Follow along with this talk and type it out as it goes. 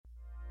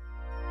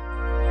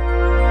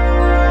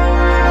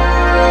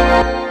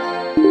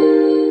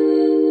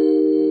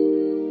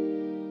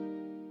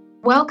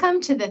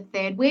Welcome to The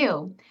Third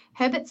Wheel,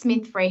 Herbert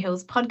Smith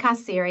Freehill's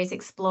podcast series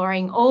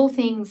exploring all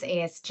things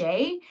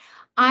ESG.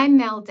 I'm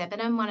Mel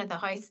Debenham, one of the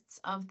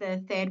hosts of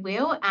The Third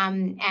Wheel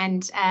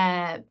and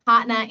a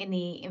partner in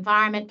the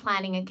Environment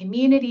Planning and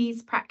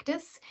Communities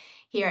practice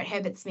here at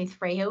Herbert Smith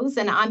Freehills.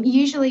 And I'm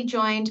usually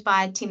joined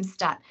by Tim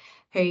Stutt,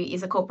 who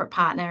is a corporate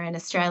partner and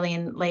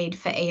Australian lead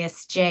for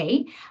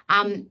ESG.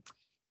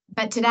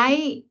 But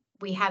today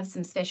we have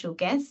some special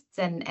guests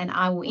and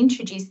I will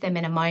introduce them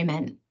in a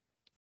moment.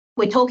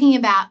 We're talking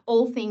about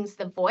all things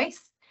the voice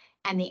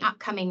and the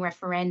upcoming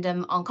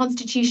referendum on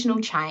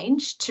constitutional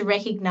change to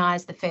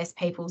recognise the First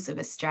Peoples of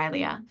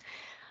Australia.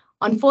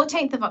 On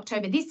 14th of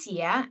October this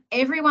year,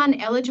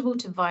 everyone eligible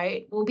to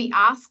vote will be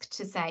asked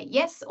to say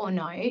yes or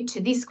no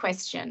to this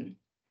question: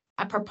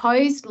 a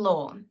proposed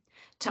law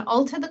to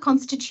alter the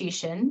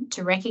Constitution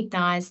to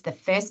recognise the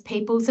First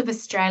Peoples of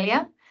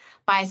Australia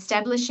by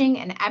establishing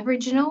an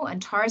Aboriginal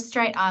and Torres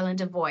Strait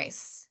Islander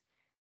voice.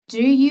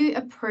 Do you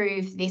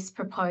approve this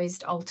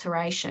proposed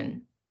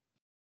alteration?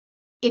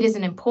 It is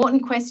an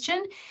important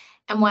question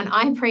and one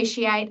I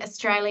appreciate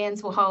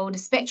Australians will hold a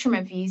spectrum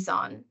of views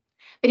on.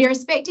 But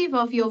irrespective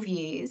of your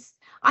views,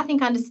 I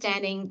think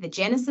understanding the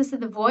genesis of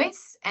the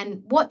voice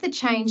and what the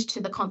change to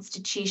the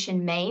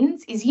Constitution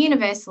means is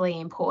universally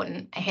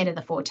important ahead of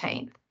the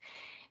 14th,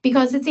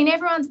 because it's in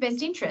everyone's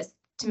best interest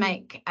to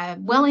make a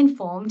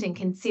well-informed and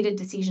considered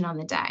decision on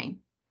the day.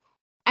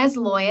 As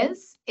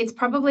lawyers, it's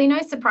probably no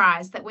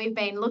surprise that we've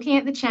been looking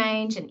at the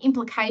change and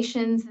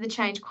implications of the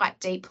change quite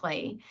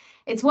deeply.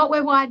 It's what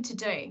we're wired to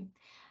do.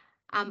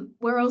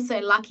 We're also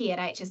lucky at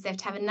HSF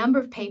to have a number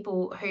of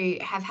people who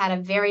have had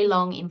a very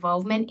long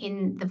involvement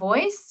in the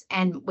voice,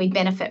 and we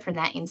benefit from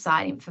that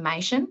inside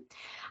information.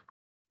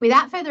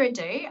 Without further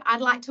ado,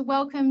 I'd like to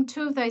welcome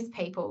two of those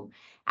people.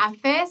 Our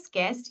first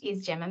guest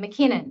is Gemma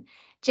McKinnon.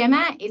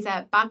 Gemma is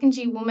a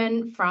Barkindji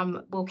woman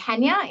from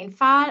Wilcannia in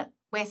far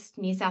West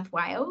New South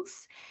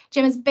Wales.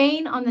 Gemma's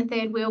been on the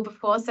Third Wheel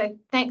before, so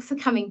thanks for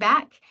coming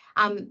back.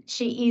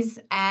 She is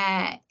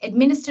an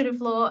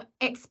administrative law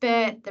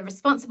expert, the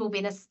responsible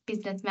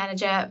business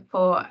manager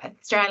for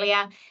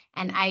Australia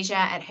and Asia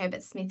at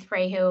Herbert Smith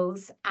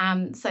Freehills.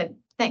 So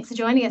thanks for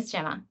joining us,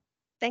 Gemma.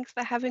 Thanks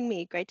for having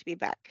me. Great to be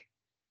back.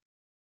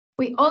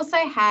 We also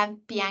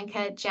have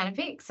Bianca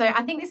Janovic. So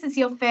I think this is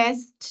your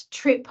first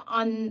trip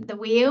on the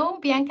wheel,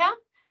 Bianca?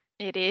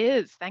 It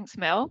is. Thanks,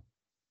 Mel.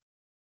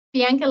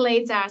 Bianca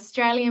leads our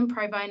Australian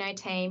pro bono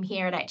team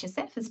here at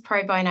HSF as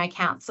Pro Bono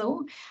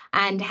Counsel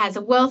and has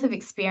a wealth of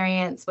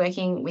experience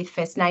working with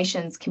First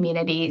Nations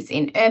communities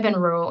in urban,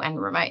 rural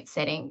and remote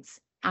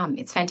settings.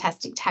 It's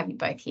fantastic to have you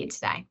both here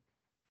today.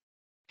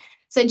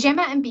 So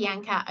Gemma and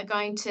Bianca are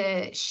going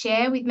to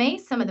share with me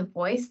some of the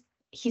voice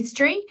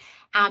history,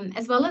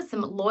 as well as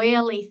some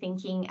lawyerly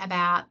thinking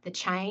about the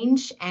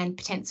change and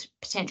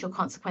potential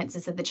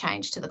consequences of the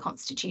change to the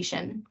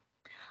Constitution.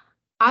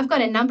 I've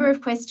got a number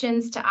of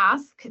questions to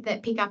ask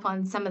that pick up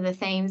on some of the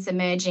themes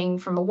emerging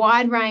from a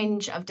wide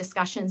range of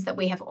discussions that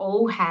we have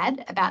all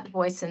had about the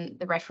voice and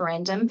the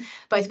referendum,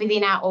 both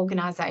within our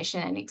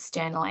organisation and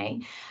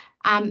externally.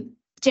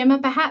 Gemma,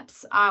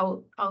 perhaps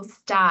I'll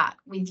start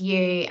with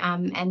you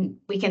and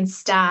we can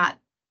start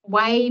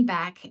way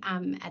back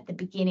at the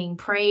beginning,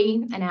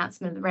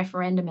 pre-announcement of the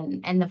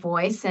referendum and the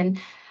voice. And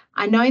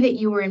I know that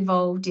you were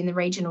involved in the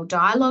regional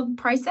dialogue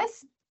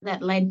process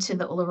that led to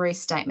the Uluru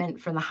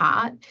Statement from the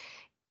Heart.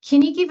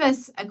 Can you give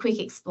us a quick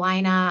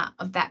explainer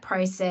of that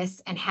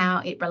process and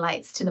how it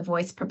relates to the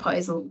voice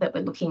proposal that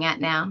we're looking at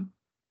now?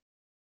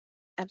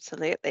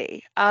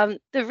 Absolutely.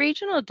 The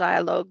regional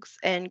dialogues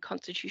and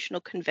constitutional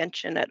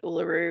convention at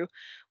Uluru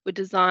were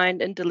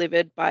designed and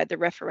delivered by the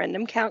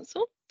Referendum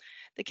Council.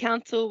 The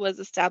council was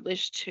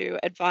established to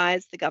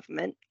advise the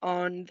government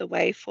on the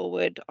way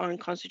forward on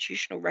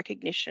constitutional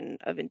recognition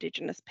of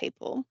Indigenous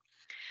people.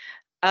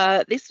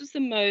 This was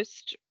the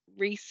most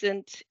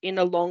recent in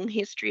a long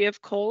history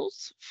of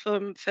calls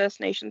from First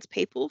Nations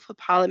people for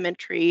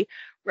parliamentary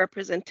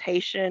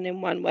representation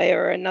in one way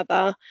or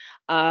another.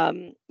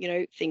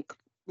 Think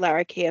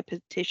Larrakia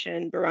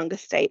petition, Barunga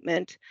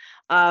statement,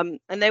 and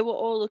they were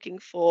all looking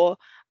for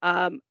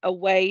a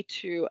way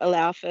to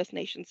allow First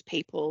Nations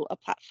people a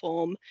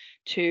platform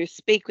to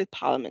speak with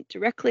Parliament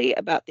directly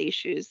about the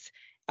issues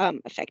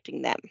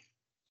affecting them.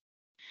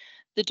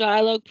 The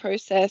dialogue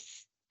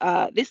process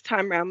this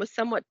time around was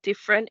somewhat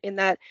different in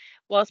that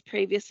whilst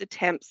previous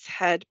attempts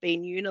had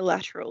been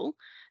unilateral,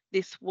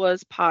 this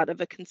was part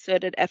of a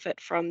concerted effort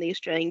from the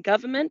Australian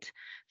government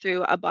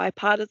through a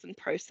bipartisan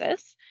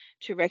process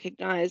to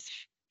recognise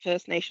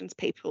First Nations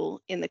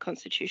people in the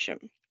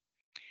Constitution.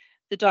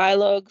 The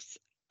dialogues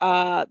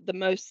are the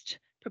most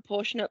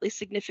proportionately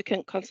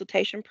significant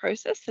consultation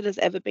process that has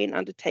ever been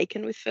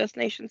undertaken with First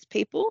Nations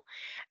people,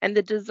 and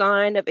the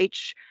design of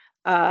each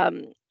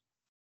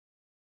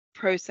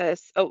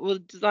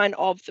design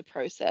of the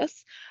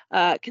process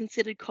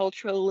considered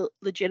cultural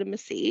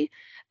legitimacy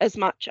as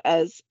much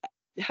as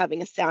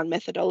having a sound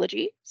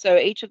methodology. So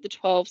each of the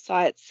 12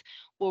 sites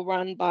were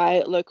run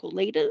by local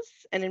leaders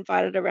and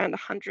invited around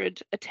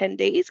 100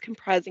 attendees,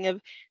 comprising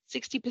of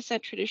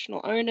 60%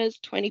 traditional owners,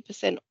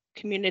 20%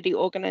 community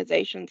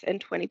organisations,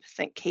 and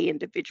 20% key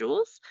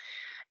individuals.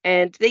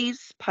 And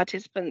these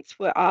participants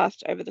were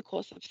asked over the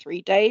course of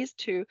 3 days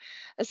to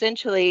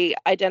essentially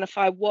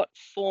identify what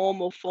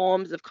form or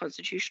forms of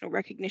constitutional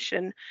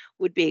recognition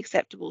would be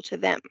acceptable to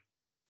them.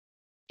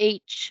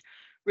 Each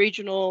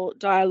regional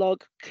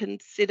dialogue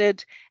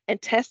considered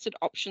and tested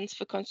options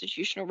for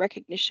constitutional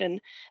recognition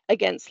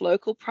against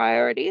local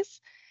priorities.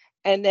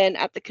 And then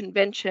at the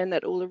convention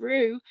at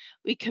Uluru,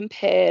 we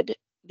compared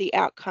the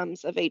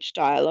outcomes of each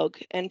dialogue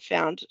and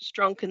found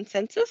strong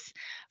consensus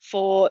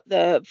for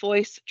the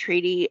voice,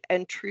 treaty,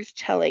 and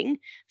truth-telling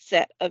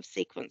set of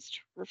sequenced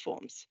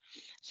reforms.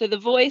 So the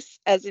voice,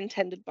 as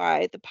intended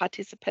by the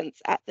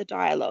participants at the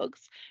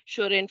dialogues,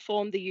 should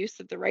inform the use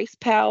of the race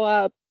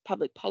power,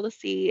 public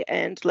policy,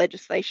 and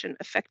legislation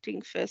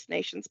affecting First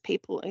Nations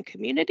people and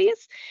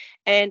communities,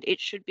 and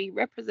it should be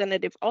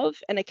representative of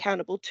and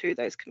accountable to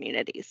those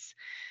communities.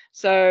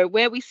 So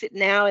where we sit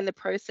now in the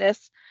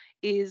process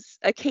is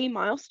a key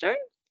milestone,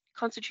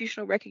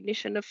 constitutional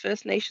recognition of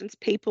First Nations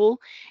people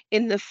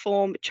in the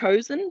form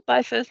chosen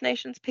by First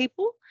Nations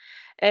people.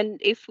 And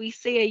if we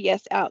see a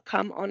yes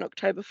outcome on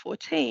October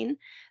 14,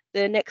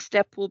 the next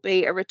step will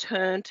be a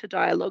return to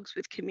dialogues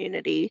with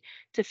community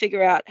to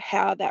figure out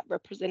how that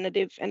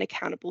representative and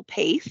accountable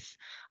piece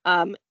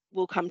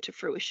will come to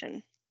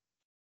fruition.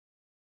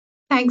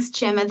 Thanks,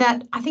 Gemma.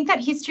 I think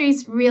that history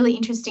is really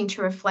interesting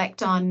to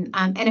reflect on,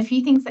 and a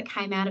few things that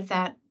came out of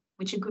that,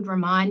 which are good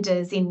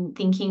reminders in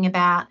thinking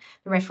about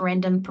the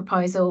referendum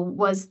proposal,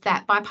 was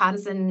that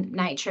bipartisan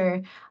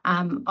nature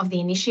of the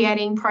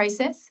initiating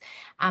process,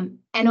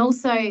 and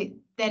also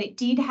that it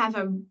did have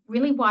a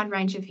really wide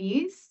range of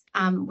views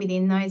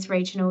within those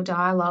regional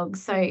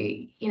dialogues. So,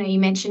 you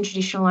mentioned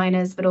traditional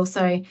owners, but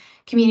also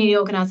community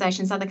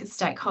organisations, other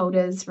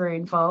stakeholders were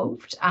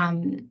involved,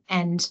 and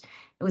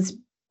it was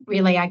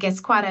really, I guess,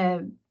 quite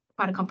a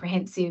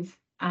comprehensive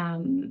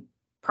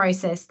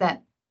process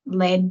that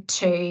led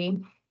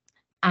to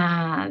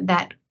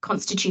that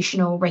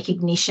constitutional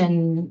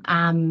recognition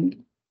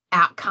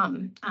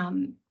outcome.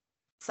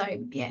 So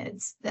yeah,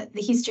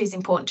 the history is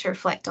important to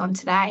reflect on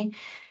today.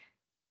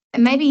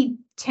 And maybe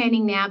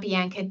turning now,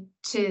 Bianca,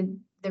 to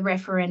the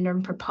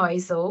referendum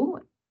proposal,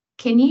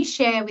 can you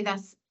share with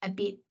us a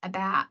bit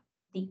about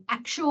the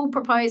actual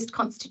proposed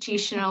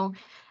constitutional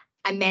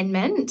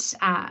amendment?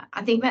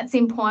 I think that's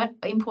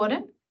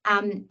important,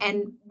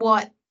 and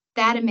what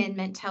that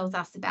amendment tells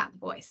us about the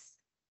voice.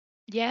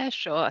 Yeah,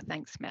 sure.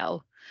 Thanks,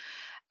 Mel.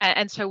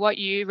 And so what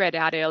you read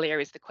out earlier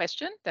is the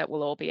question that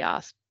we'll all be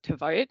asked to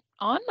vote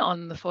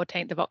on the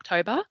 14th of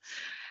October.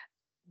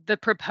 The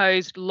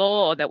proposed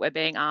law that we're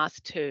being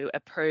asked to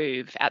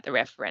approve at the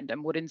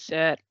referendum would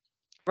insert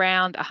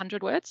around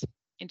 100 words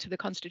into the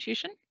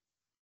Constitution.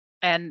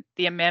 And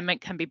the amendment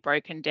can be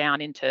broken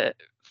down into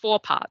 4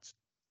 parts.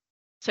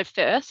 So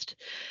first,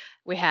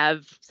 we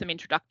have some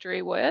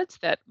introductory words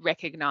that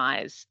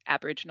recognise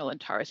Aboriginal and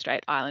Torres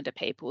Strait Islander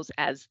peoples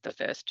as the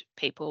first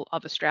people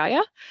of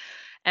Australia.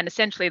 And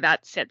essentially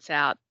that sets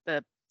out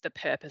the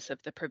purpose of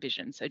the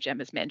provision. So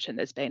Gemma's mentioned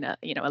there's been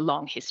a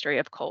long history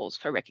of calls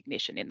for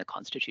recognition in the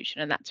Constitution,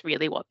 and that's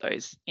really what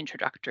those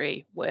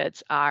introductory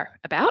words are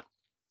about.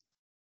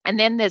 And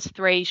then there's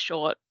 3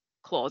 short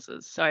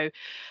clauses. So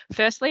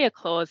firstly, a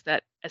clause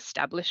that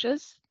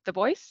establishes the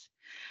voice.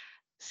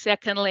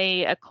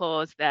 Secondly, a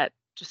clause that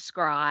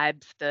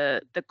describes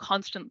the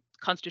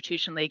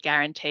constitutionally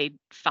guaranteed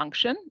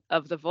function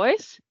of the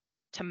voice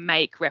to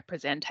make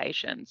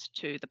representations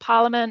to the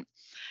Parliament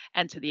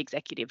and to the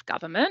executive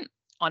government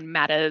on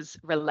matters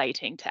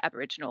relating to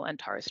Aboriginal and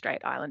Torres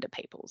Strait Islander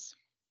peoples.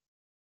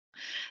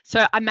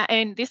 So I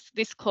mean,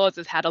 this clause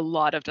has had a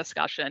lot of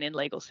discussion in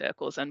legal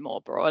circles and more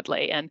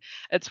broadly, and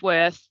it's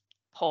worth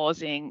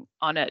pausing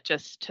on it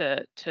just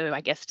to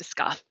I guess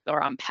discuss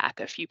or unpack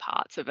a few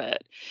parts of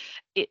it.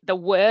 The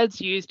words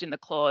used in the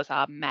clause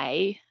are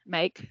may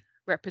make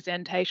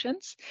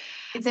representations.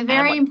 It's a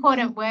very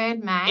important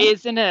word, may.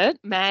 Isn't it?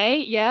 May,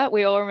 yeah,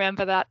 we all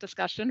remember that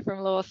discussion from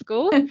law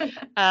school.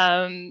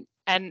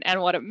 And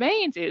what it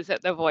means is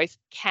that the voice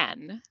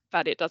can,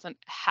 but it doesn't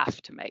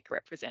have to make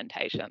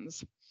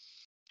representations.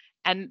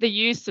 And the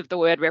use of the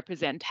word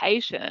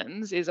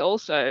representations is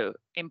also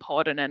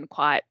important and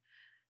quite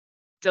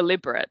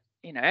deliberate.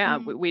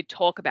 We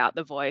talk about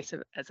the voice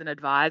as an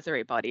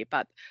advisory body,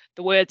 but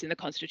the words in the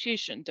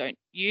Constitution don't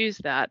use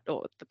that,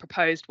 or the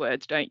proposed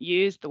words don't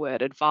use the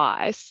word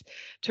advice,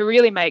 to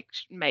really make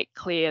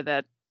clear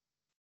that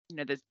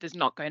there's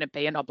not going to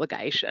be an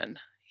obligation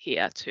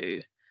here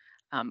to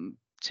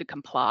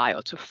comply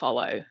or to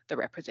follow the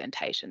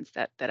representations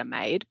that are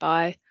made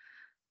by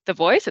the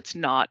voice. It's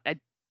not a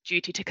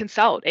duty to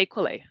consult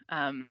equally.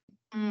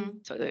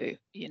 So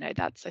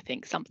that's, I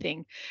think,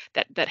 something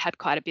that had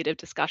quite a bit of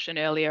discussion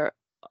earlier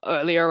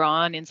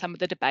on in some of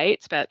the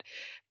debates, but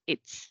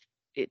it's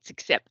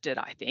accepted,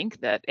 I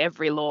think, that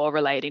every law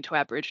relating to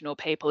Aboriginal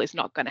people is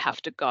not going to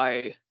have to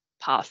go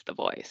past the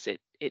voice.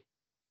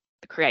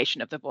 The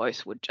creation of the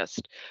voice would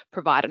just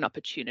provide an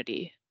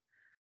opportunity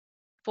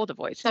for the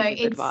voice to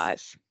give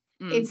advice.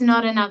 It's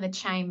not another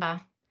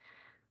chamber.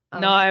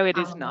 No, it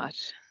is not.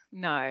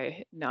 No,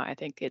 I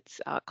think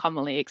it's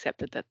commonly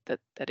accepted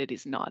that it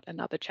is not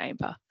another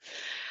chamber.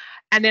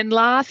 And then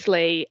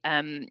lastly,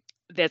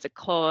 there's a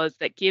clause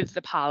that gives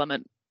the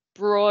Parliament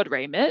broad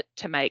remit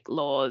to make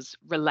laws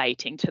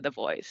relating to the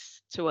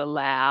voice, to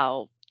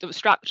allow the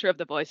structure of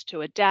the voice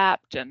to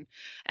adapt and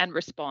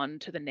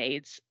respond to the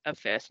needs of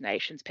First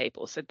Nations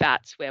people. So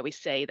that's where we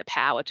see the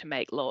power to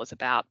make laws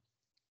about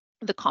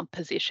the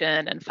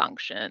composition and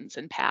functions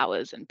and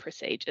powers and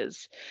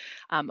procedures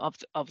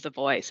of the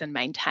voice, and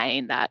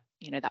maintain that,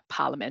 that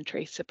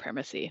parliamentary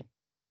supremacy.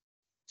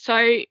 So,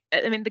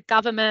 I mean, the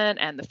government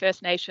and the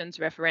First Nations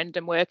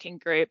referendum working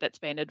group that's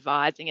been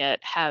advising it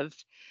have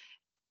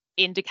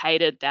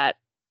indicated that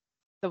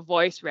the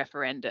voice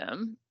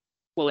referendum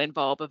will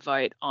involve a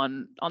vote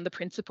on the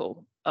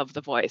principle of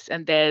the voice.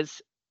 And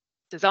there's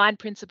design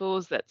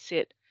principles that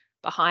sit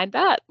behind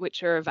that,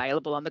 which are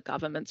available on the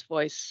government's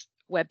voice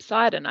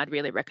website. And I'd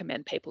really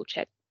recommend people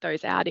check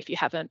those out if you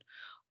haven't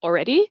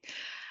already.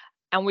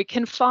 And we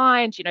can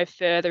find,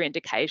 further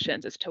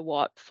indications as to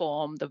what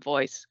form the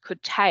voice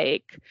could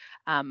take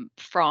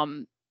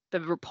from the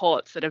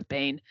reports that have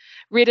been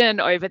written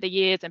over the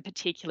years, and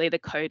particularly the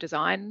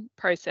co-design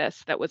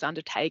process that was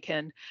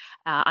undertaken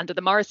under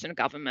the Morrison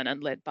government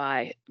and led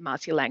by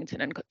Marcia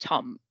Langton and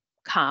Tom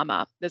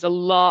Calma. There's a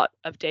lot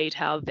of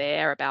detail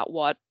there about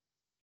what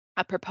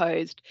a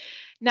proposed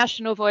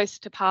national voice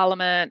to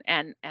Parliament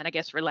and I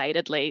guess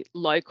relatedly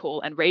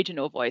local and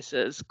regional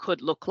voices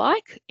could look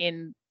like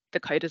in the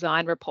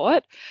co-design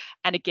report.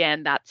 And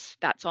again, that's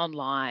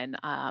online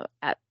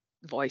at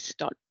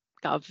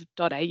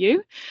voice.gov.au.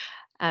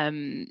 I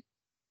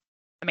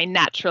mean,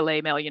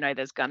 naturally, Mel,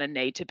 there's going to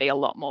need to be a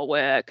lot more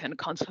work and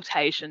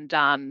consultation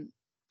done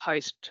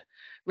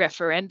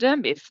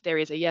post-referendum if there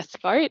is a yes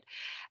vote,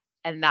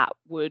 and that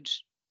would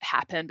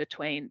happen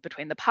between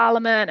the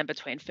Parliament and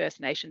between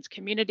First Nations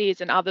communities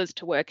and others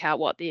to work out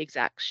what the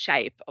exact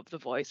shape of the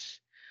voice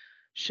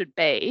should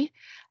be.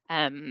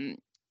 And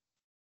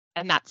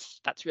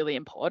that's really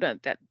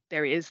important, that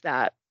there is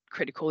that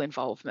critical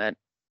involvement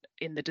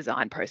in the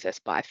design process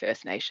by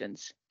First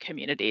Nations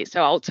communities.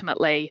 So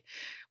ultimately,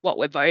 what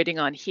we're voting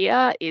on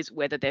here is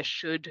whether there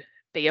should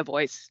be a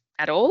voice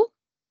at all,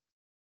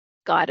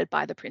 guided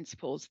by the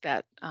principles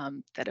that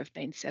have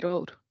been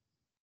settled.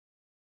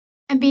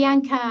 And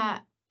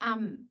Bianca,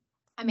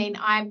 I mean,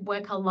 I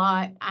work a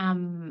lot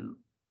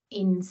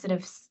in sort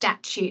of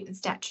statute and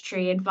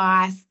statutory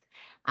advice.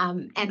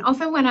 And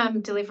often when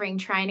I'm delivering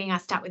training, I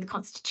start with the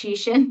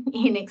Constitution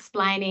in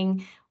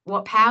explaining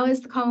what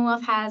powers the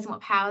Commonwealth has and what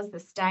powers the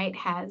state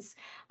has.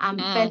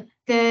 But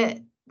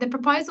the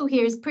proposal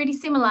here is pretty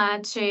similar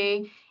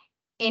to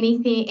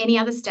any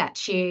other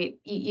statute.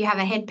 You have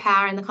a head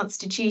power in the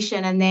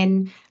Constitution, and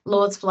then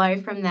laws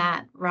flow from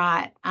that,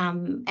 right?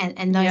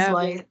 And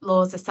those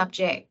laws are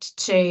subject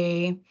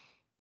to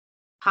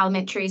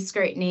parliamentary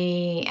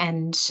scrutiny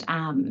and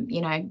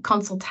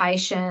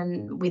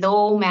consultation with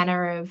all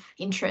manner of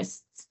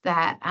interests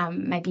that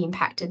may be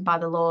impacted by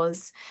the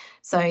laws.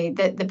 So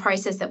the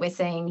process that we're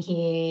seeing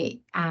here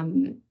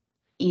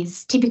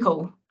is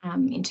typical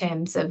in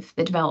terms of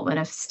the development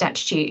of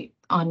statute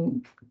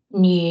on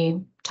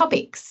new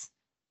topics.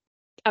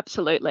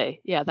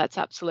 Absolutely. Yeah, that's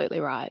absolutely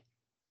right.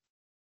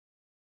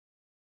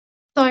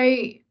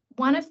 So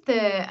one of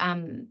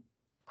the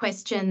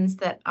questions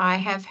that I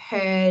have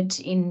heard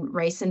in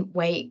recent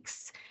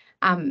weeks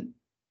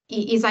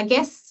is, I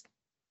guess,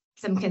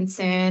 some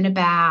concern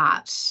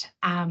about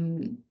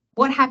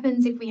what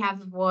happens if we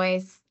have a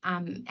voice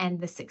and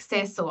the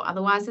success or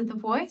otherwise of the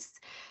voice.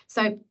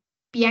 So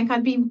Bianca,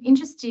 I'd be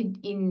interested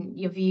in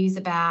your views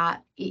about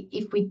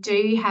if we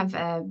do have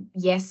a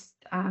yes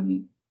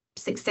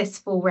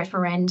successful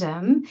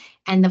referendum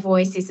and the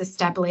voice is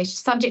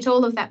established, subject to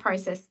all of that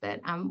process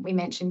that we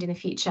mentioned in the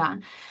future,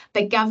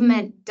 but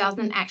government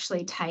doesn't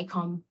actually take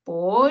on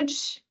board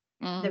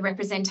the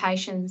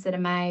representations that are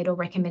made or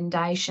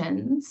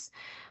recommendations,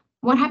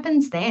 what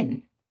happens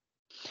then?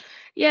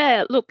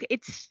 Yeah, look,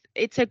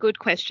 it's a good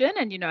question,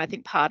 and I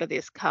think part of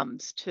this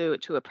comes to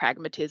a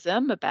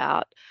pragmatism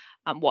about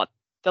what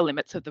the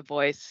limits of the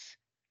voice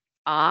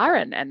are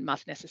and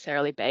must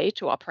necessarily be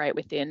to operate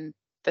within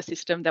the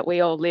system that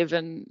we all live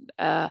and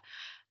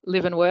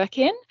work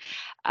in.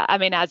 I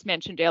mean, as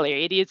mentioned earlier,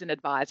 it is an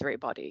advisory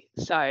body,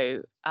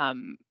 so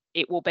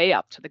it will be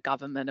up to the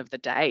government of the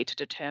day to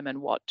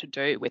determine what to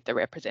do with the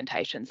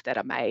representations that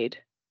are made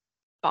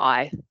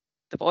by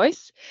the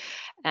voice,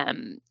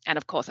 and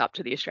of course up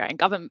to the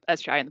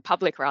Australian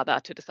public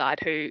to decide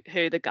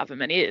who the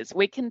government is.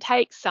 We can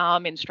take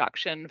some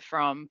instruction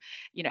from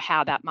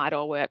how that might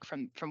all work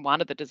from one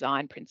of the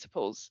design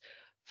principles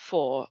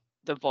for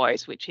the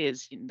voice, which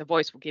is the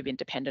voice will give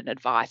independent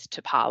advice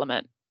to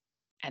Parliament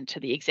and to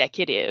the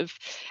executive,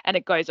 and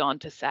it goes on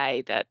to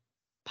say that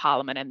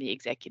Parliament and the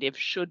executive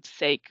should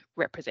seek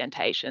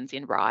representations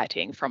in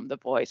writing from the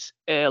voice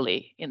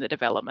early in the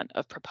development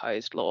of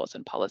proposed laws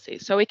and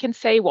policies, so we can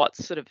see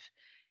what's sort of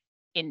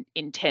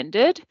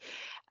intended.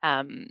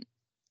 And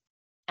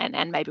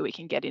maybe we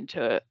can get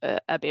into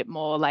a bit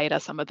more later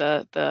some of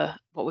the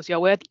what was your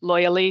word,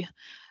 loyally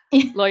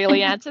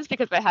answers,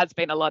 because there has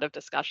been a lot of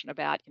discussion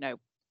about, you know,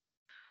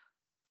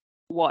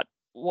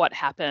 what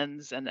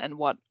happens and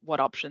what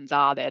options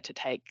are there to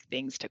take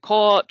things to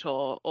court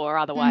or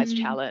otherwise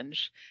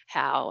challenge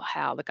how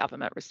the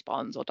government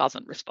responds or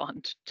doesn't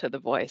respond to the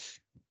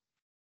voice.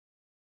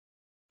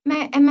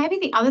 And maybe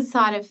the other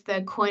side of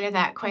the coin of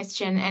that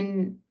question,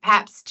 and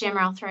perhaps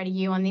Gemma, I'll throw to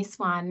you on this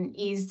one,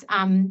 is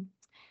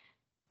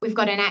we've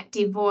got an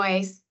active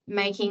voice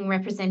making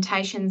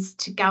representations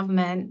to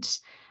government,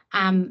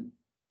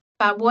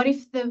 but what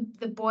if the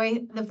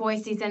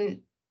voice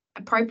isn't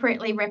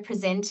appropriately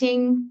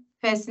representing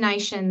First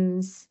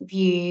Nations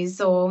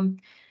views, or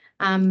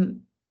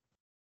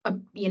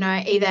you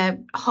know,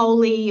 either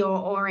wholly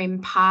or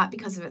in part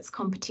because of its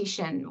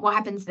competition? What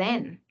happens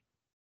then?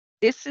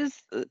 This is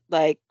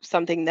like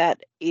something that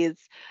is,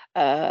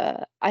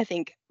 I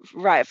think,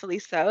 rightfully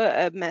so,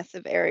 a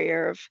massive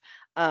area of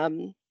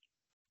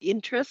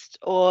interest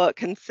or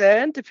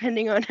concern,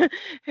 depending on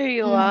who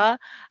you are,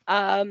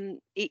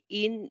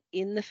 in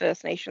the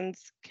First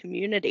Nations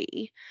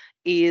community.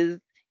 Is,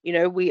 you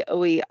know,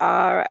 we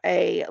are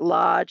a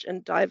large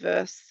and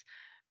diverse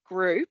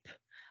group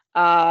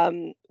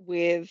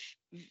with,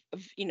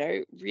 you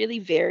know, really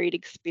varied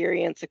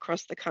experience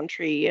across the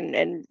country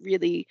and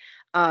really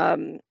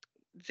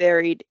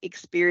varied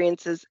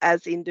experiences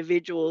as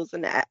individuals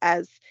and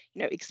as,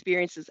 you know,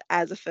 experiences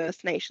as a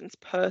First Nations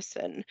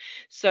person.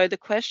 So the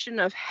question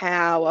of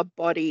how a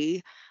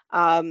body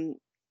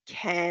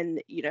can,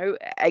 you know,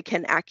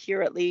 can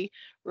accurately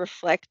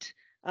reflect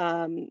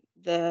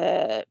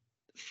the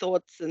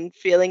thoughts and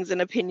feelings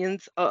and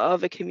opinions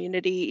of a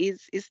community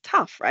is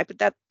tough, right?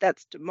 But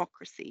that's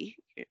democracy.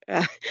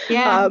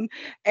 Yeah.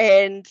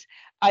 And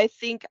I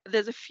think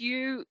there's a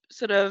few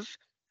sort of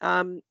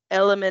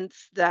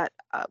elements that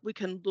we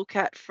can look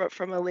at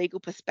from a legal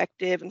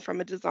perspective and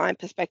from a design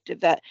perspective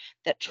that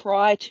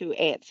try to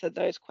answer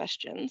those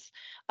questions.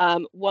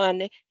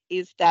 One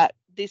is that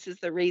this is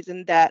the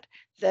reason that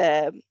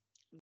the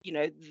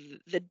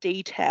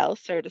detail,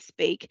 so to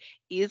speak,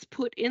 is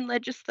put in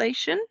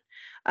legislation.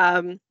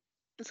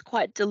 It's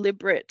quite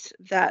deliberate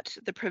that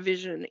the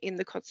provision in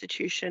the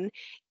Constitution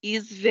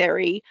is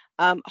very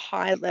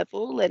high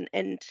level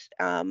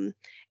and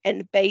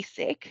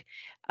basic.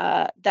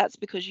 That's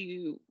because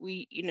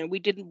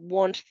we didn't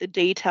want the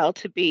detail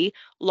to be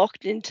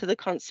locked into the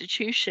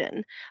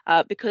Constitution,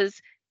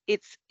 because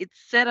it's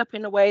set up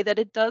in a way that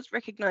it does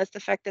recognize the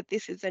fact that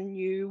this is a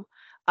new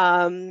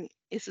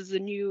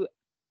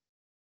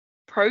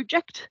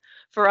project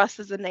for us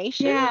as a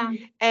nation. Yeah.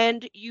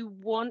 And you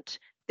want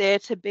there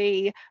to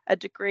be a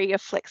degree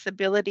of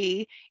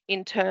flexibility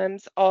in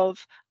terms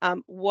of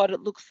what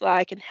it looks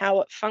like and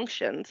how it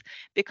functions,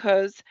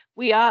 because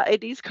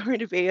it is going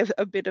to be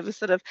a bit of a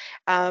sort of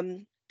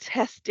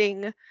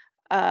testing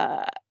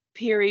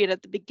period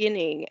at the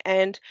beginning,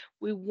 and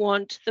we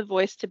want the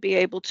voice to be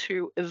able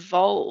to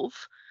evolve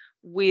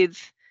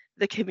with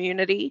the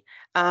community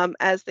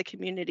as the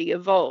community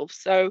evolves.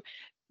 So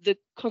the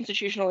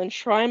constitutional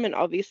enshrinement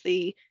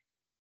obviously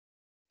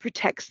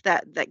protects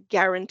that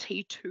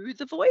guarantee to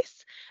the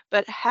voice,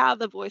 but how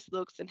the voice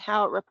looks and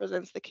how it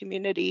represents the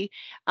community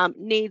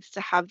needs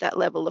to have that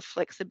level of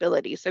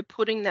flexibility. So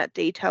putting that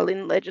detail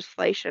in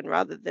legislation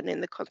rather than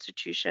in the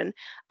Constitution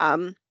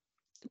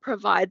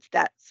provides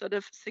that sort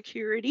of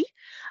security.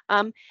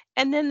 And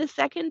then the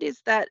second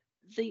is that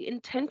the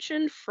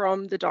intention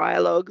from the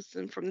dialogues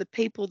and from the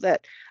people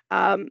that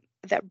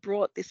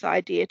brought this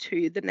idea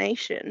to the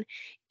nation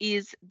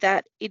is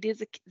that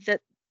that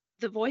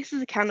the voice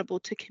is accountable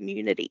to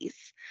communities.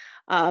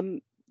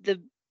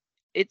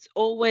 It's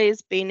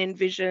always been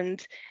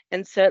envisioned,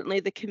 and certainly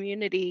the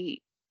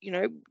community,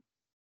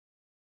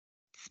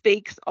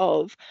 speaks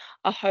of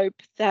a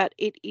hope that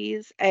it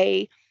is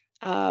a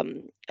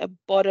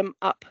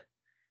bottom-up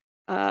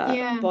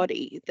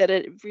body, that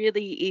it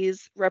really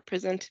is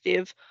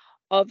representative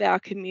of our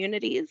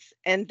communities,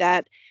 and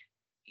that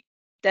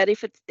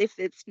if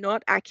it's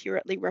not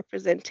accurately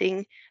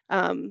representing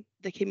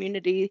the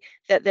community,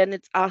 that then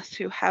it's us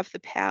who have the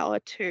power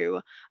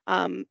to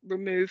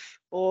remove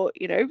or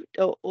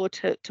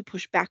to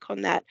push back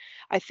on that.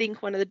 I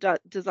think one of the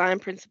design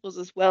principles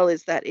as well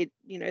is that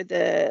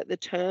the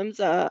terms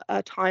are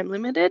time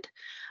limited,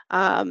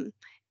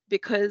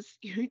 because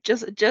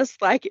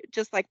just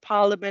like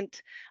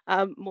Parliament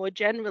more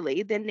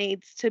generally, there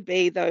needs to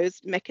be those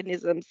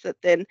mechanisms that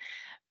then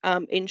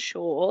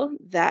ensure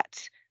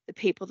that the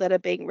people that are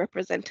being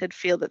represented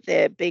feel that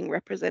they're being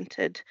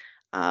represented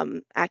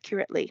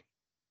accurately.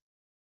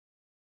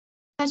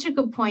 Such a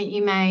good point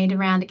you made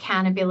around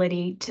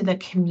accountability to the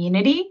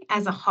community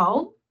as a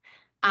whole.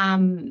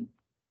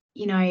 That's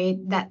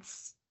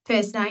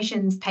First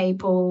Nations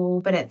people,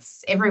 but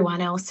it's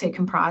everyone else who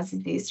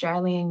comprises the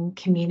Australian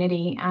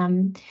community.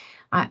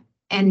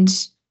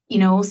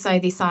 also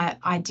this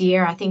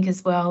idea, I think,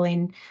 as well,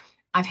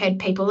 I've heard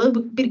people a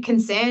little bit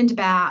concerned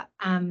about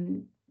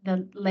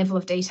the level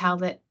of detail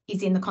that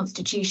is in the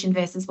Constitution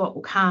versus what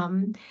will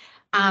come.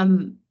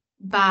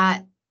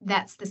 But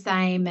that's the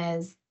same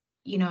as,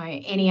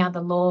 any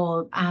other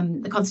law.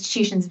 The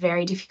Constitution is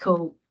very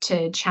difficult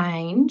to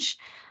change,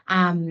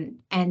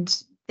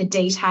 and the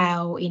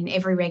detail in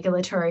every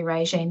regulatory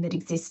regime that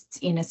exists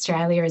in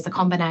Australia is a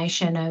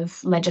combination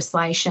of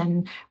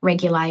legislation,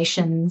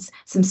 regulations,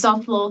 some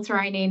soft law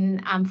thrown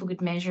in for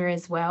good measure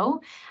as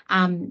well.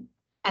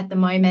 At the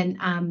moment,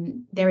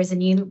 there is a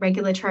new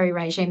regulatory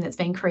regime that's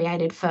been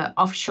created for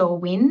offshore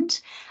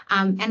wind,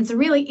 and it's a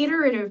really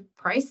iterative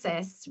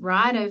process,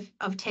 right,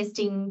 of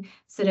testing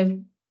sort of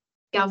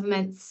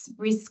government's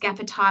risk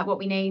appetite, what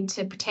we need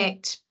to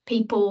protect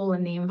people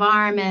and the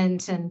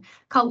environment and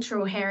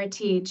cultural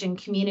heritage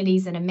and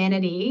communities and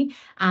amenity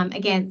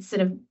against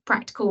sort of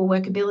practical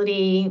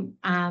workability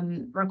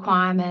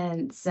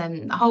requirements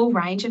and a whole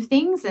range of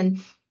things.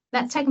 And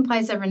that's taken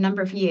place over a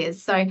number of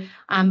years. So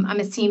I'm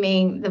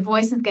assuming the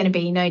voice is going to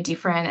be no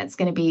different. It's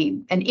going to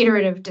be an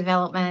iterative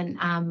development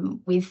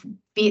with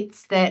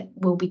bits that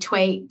will be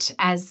tweaked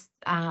as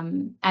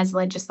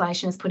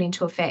legislation is put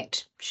into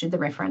effect, should the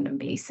referendum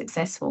be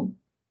successful.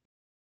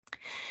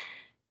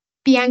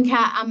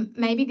 Bianca,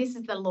 maybe this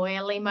is the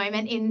lawyerly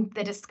moment in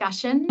the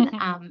discussion.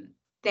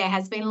 There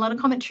has been a lot of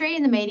commentary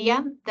in the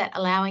media that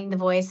allowing the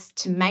voice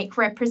to make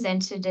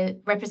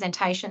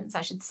representations,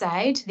 I should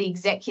say, to the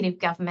executive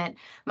government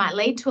might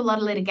lead to a lot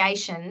of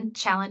litigation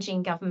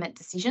challenging government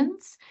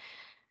decisions.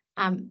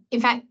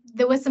 In fact,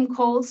 there were some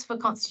calls for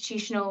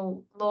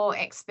constitutional law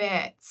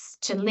experts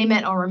to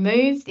limit or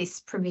remove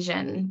this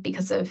provision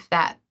because of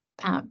that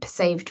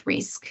perceived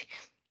risk.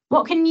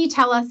 What can you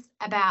tell us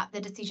about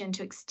the decision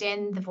to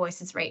extend the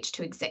voice's reach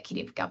to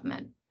executive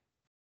government?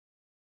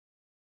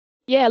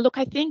 Yeah, look,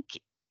 I think,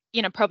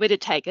 probably to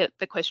take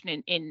the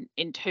question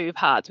in two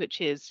parts,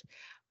 which is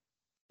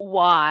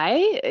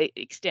why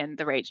extend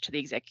the reach to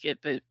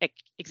the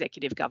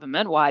executive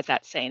government? Why is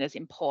that seen as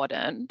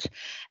important?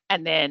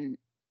 And then,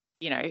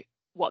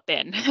 what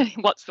then?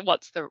 what's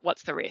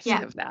the risk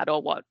of that,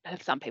 or what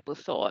have some people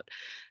thought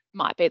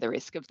might be the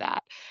risk of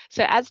that?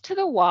 So as to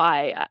the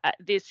why,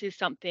 this is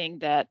something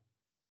that,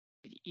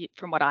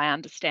 from what I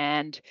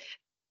understand,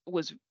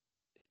 was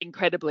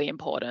incredibly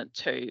important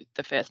to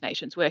the First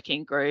Nations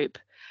Working Group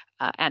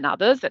and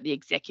others, that the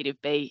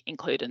executive be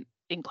included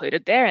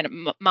there.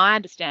 And my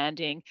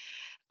understanding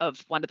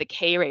of one of the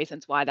key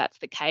reasons why that's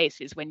the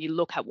case is when you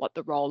look at what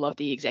the role of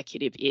the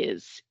executive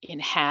is in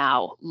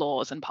how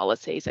laws and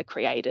policies are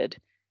created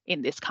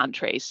in this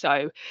country.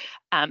 So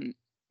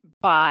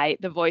by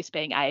the voice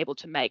being able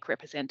to make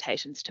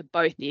representations to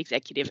both the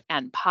executive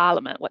and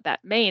Parliament, what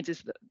that means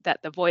is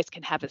that the voice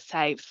can have a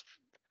say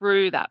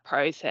through that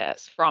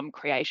process, from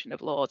creation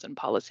of laws and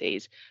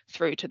policies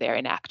through to their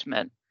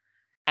enactment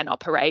and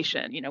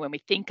operation. When we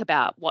think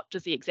about what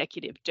does the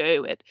executive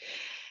do,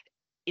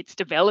 it's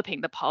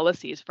developing the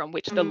policies from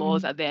which the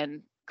laws are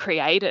then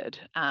created.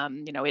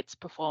 It's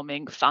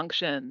performing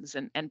functions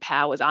and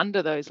powers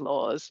under those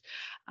laws,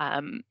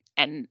 and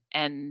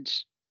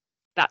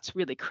that's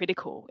really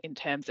critical in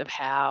terms of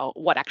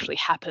what actually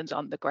happens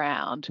on the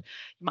ground.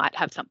 You might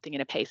have something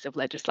in a piece of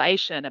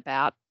legislation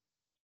about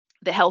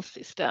the health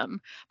system,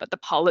 but the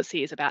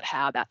policy is about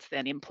how that's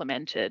then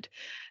implemented,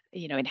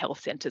 in health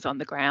centres on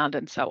the ground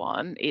and so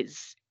on,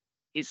 is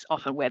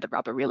often where the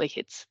rubber really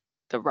hits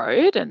the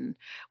road and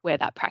where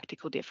that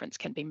practical difference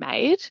can be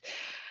made.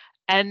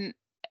 And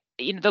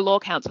the Law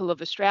Council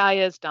of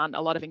Australia has done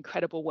a lot of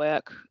incredible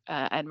work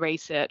and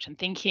research and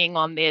thinking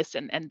on this,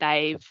 and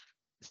they've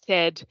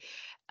said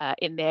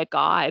in their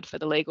guide for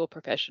the legal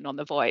profession on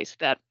the voice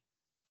that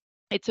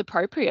it's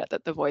appropriate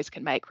that the voice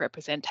can make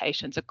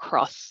representations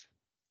across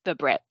the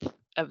breadth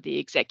of the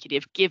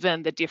executive,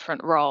 given the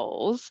different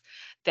roles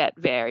that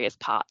various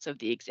parts of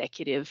the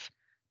executive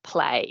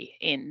play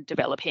in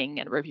developing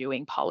and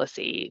reviewing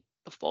policy,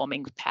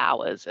 performing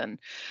powers and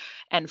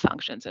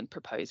functions, and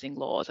proposing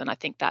laws. And I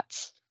think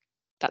that's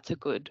a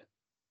good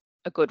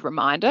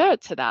reminder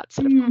to that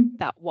sort of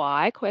that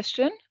why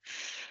question.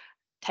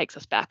 Takes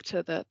us back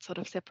to the sort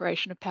of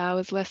separation of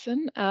powers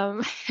lesson.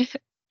 Again,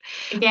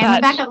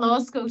 we're back at law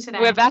school today.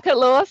 We're back at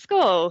law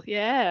school,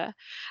 yeah.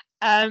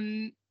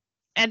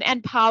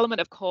 And Parliament,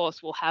 of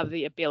course, will have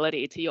the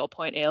ability, to your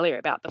point earlier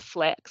about the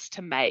flex,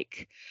 to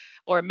make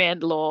or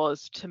amend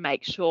laws to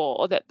make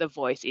sure that the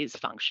voice is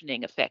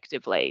functioning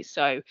effectively.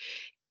 So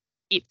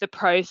if the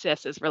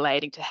processes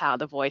relating to how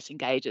the voice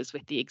engages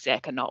with the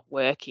exec are not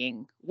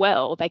working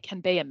well, they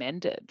can be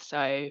amended.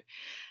 So,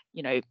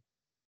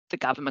 the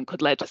government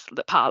could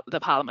the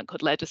Parliament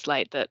could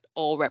legislate that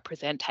all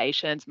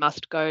representations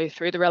must go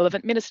through the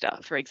relevant minister,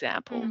 for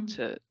example,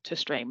 to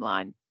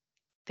streamline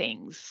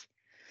things.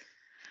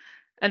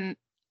 And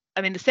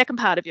I mean, the second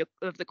part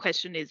of the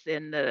question is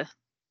then the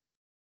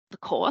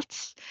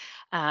courts.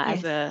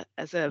 As a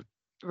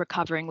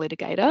recovering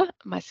litigator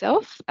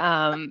myself,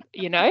 going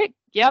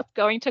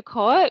to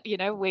court.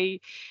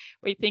 We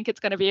think it's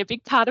going to be a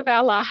big part of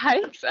our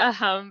lives,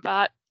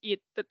 but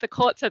the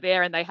courts are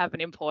there and they have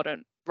an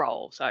important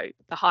role. So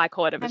the High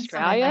Court of Absolutely.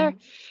 Australia,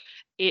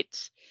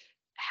 it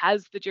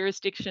has the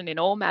jurisdiction in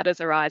all matters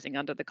arising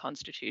under the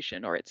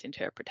Constitution or its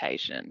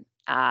interpretation.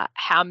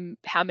 How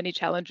many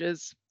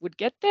challenges would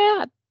get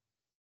there?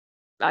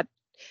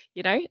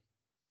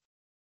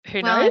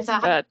 Who knows?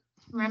 But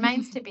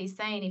remains to be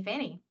seen, if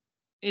any.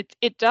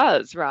 It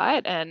does,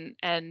 right? And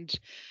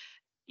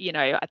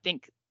I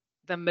think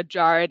the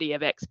majority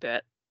of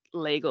expert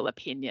legal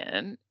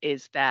opinion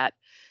is that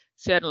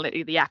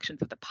certainly the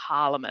actions of the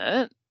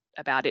Parliament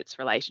about its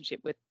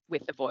relationship with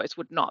the voice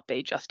would not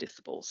be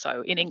justiciable.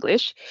 So in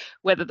English,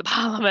 whether the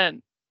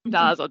Parliament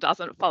does or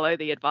doesn't follow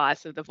the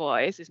advice of the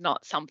voice is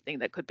not something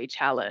that could be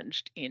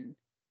challenged in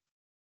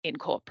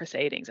court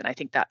proceedings. And I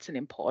think that's an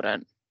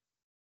important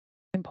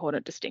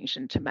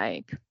distinction to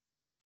make.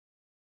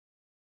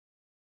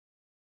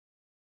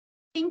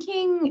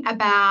 Thinking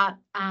about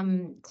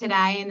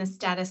today and the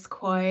status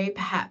quo,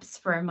 perhaps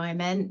for a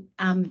moment,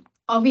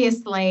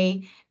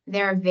 obviously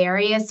there are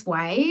various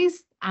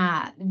ways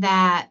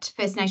that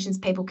First Nations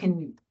people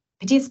can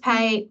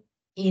participate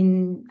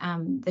in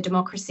the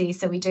democracy.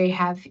 So we do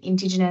have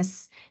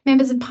Indigenous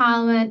members of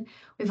Parliament.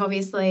 We've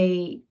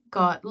obviously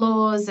got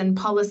laws and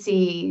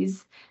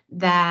policies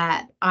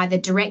that either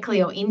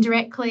directly or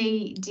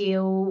indirectly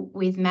deal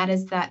with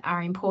matters that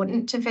are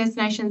important to First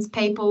Nations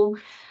people.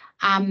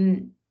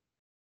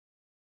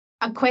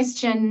 A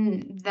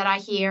question that I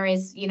hear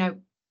is,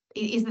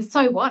 is the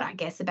so what, I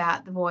guess,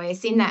 about the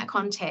voice in that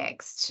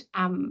context?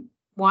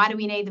 Why do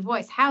we need the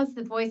voice? How is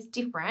the voice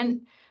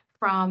different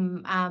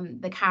from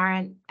the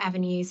current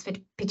avenues for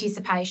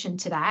participation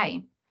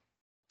today?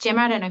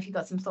 Gemma, I don't know if you've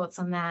got some thoughts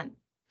on that.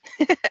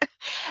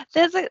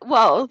 There's a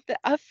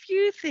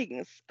few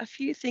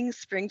things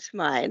spring to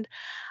mind.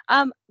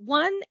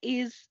 One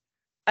is,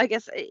 I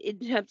guess, in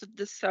terms of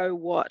the so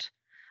what,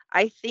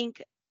 I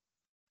think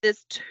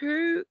there's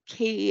two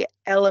key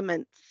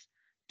elements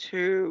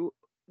to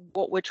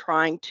what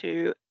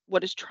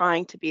is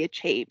trying to be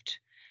achieved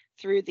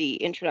through the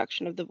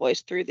introduction of the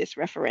voice through this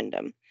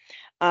referendum.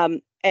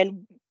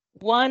 And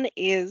one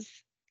is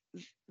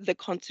the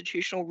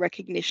constitutional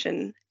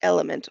recognition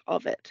element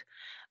of it,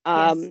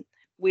 Yes.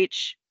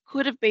 which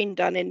could have been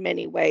done in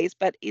many ways,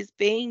 but is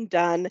being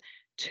done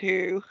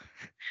to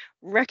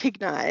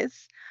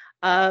recognize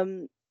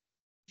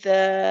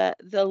the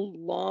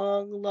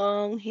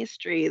long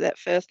history that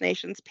First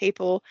Nations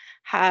people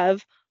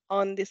have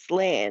on this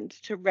land,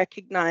 to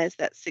recognize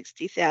that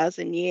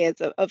 60,000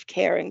 years of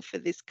caring for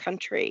this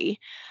country,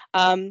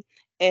 and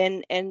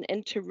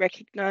to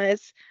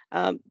recognize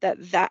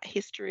that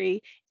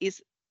history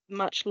is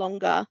much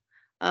longer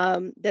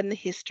than the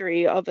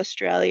history of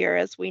Australia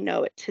as we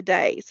know it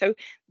today. So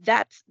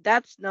that's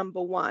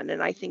number one,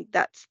 and I think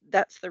that's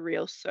the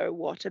real so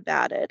what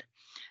about it.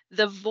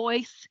 The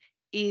voice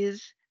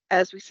is,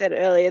 as we said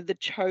earlier, the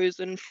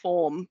chosen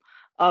form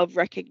of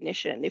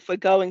recognition. If we're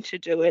going to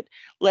do it,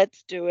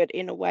 let's do it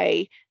in a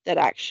way that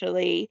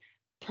actually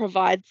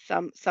provides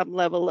some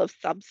level of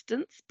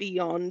substance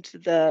beyond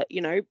the,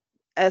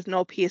 as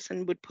Noel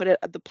Pearson would put it,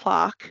 the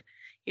plaque,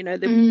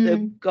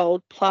 the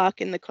gold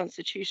plaque in the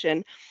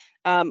Constitution.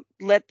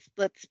 Let's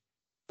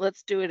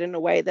do it in a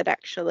way that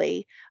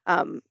actually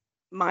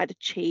might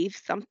achieve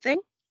something,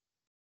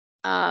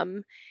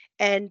 and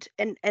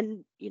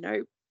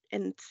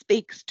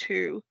speaks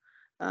to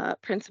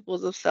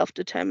principles of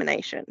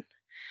self-determination.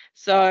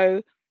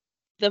 So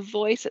the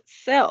voice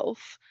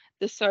itself,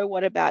 the so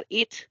what about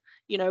it,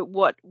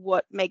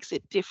 what makes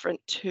it different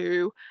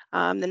to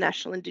the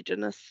National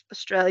Indigenous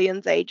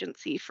Australians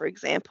Agency, for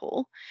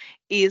example,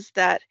 is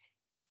that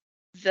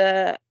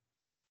the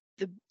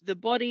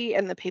body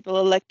and the people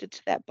elected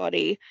to that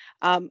body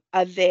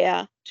are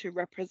there to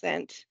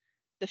represent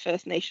the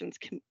First Nations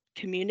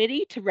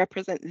community, to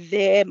represent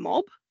their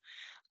mob,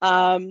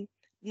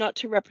 not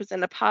to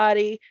represent a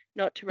party,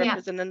 not to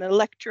represent an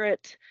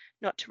electorate,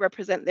 not to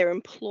represent their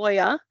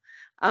employer,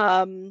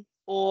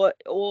 or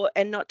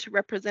not to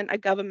represent a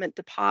government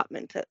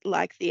department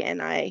like the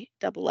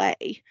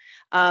NIAA.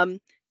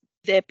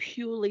 They're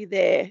purely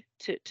there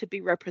to be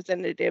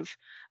representative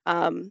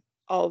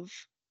of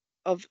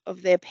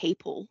their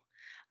people,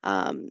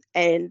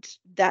 and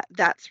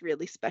that's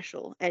really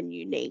special and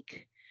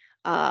unique,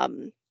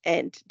 and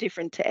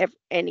different to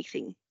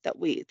anything that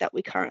we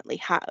currently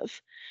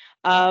have.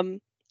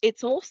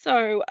 It's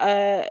also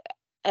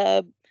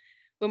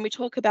when we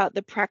talk about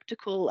the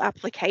practical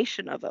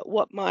application of it,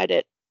 what might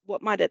it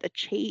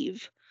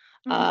achieve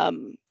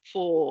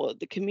for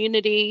the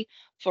community,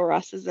 for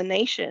us as a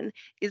nation,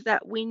 is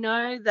that we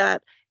know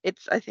that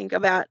it's, I think,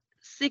 about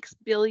 $6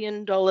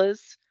 billion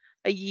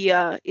a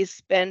year is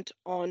spent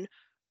on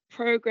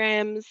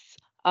programs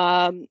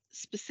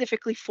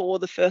specifically for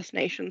the First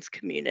Nations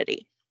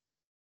community.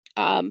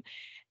 And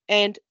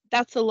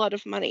that's a lot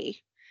of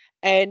money.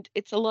 And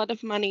it's a lot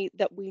of money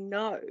that we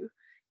know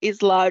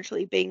is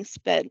largely being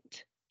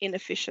spent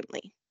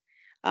inefficiently.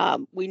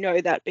 We know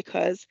that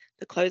because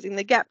the Closing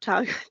the Gap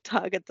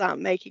targets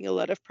aren't making a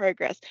lot of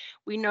progress.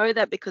 We know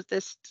that because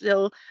there's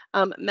still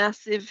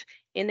massive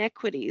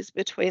inequities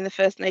between the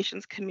First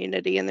Nations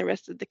community and the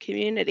rest of the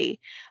community,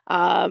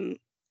 and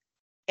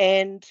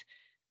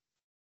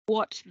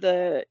what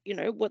the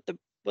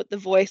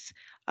voice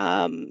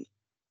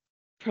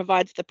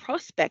provides the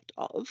prospect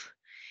of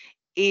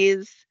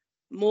is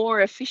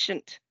more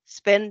efficient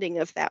spending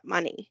of that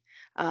money.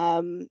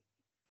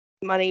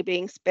 Money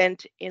being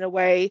spent in a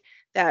way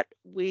that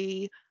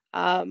we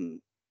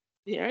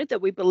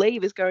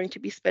believe is going to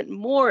be spent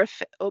more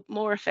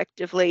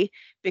effectively,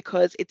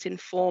 because it's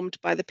informed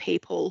by the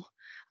people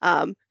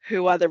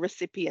who are the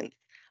recipients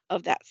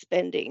of that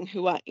spending,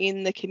 who are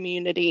in the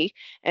community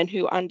and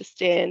who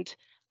understand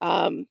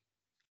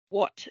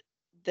what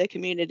the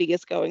community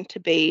is going to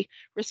be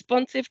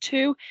responsive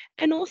to,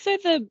 and also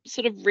the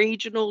sort of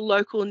regional,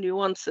 local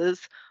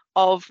nuances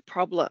of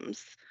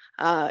problems.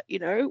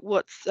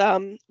 What's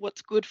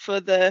good for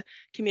the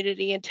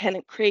community in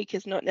Tennant Creek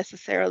is not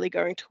necessarily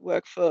going to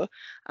work for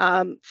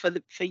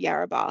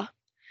Yarrabah.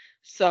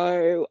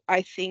 So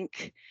I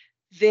think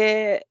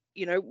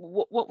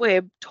what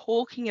we're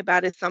talking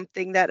about is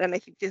something that, and I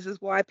think this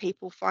is why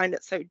people find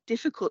it so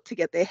difficult to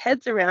get their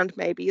heads around,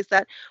 maybe, is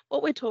that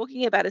what we're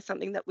talking about is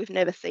something that we've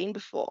never seen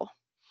before.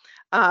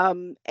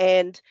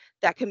 And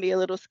that can be a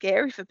little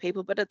scary for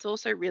people, but it's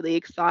also really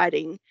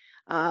exciting.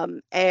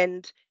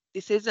 And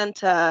this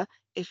isn't a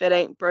if it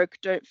ain't broke,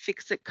 don't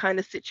fix it kind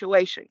of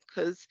situation,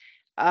 because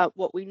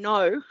what we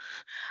know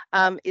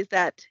is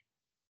that,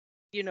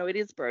 it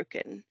is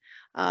broken.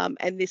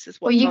 And this is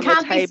what's on the table. Well, you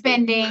can't be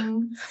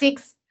spending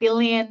 $6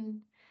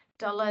 billion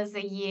a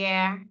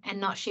year and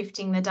not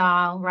shifting the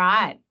dial,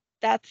 right?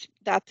 That's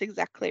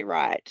exactly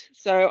right.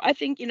 So I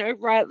think,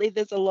 rightly,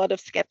 there's a lot of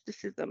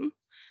skepticism,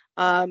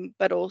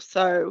 but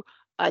also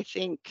I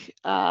think,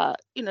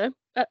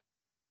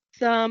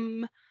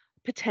 some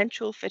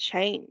potential for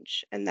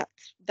change, and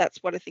that's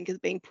what I think is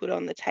being put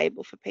on the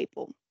table for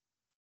people.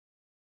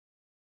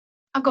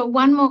 I've got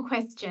one more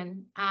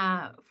question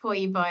for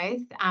you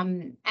both,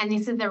 and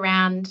this is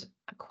around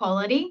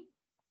equality.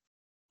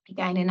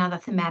 Again, another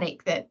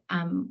thematic that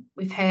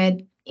we've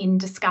heard in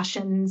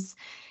discussions.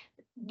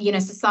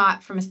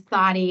 From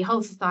a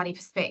whole society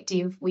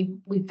perspective, we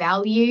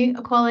value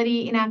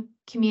equality in our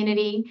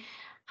community.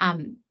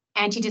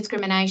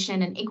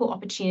 Anti-discrimination and equal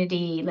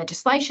opportunity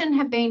legislation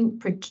have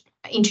been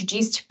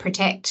introduced to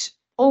protect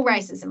all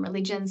races and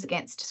religions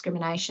against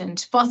discrimination,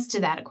 to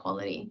foster that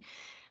equality.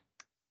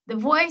 The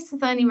Voice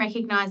is only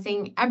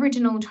recognising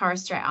Aboriginal and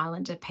Torres Strait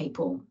Islander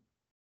people.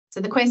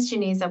 So the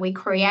question is, are we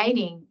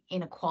creating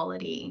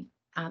inequality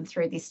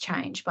through this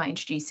change by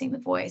introducing the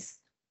Voice?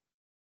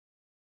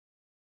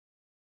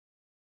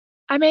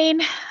 I mean,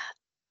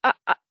 I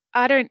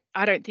don't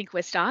think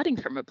we're starting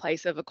from a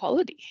place of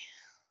equality.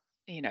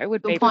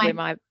 Would be probably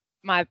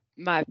my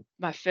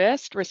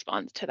first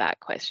response to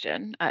that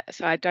question.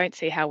 So I don't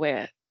see how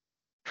we're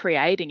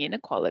creating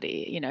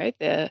inequality.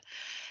 The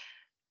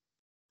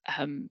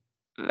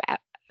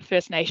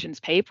First Nations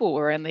people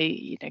were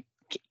only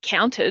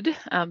counted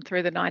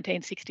through the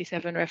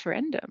 1967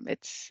 referendum.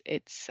 It's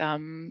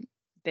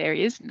there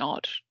is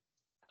not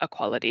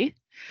equality.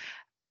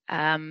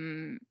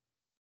 I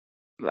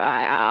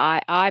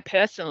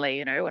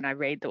personally, when I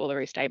read the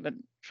Uluru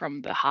Statement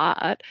from the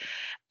Heart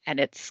and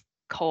its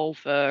call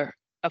for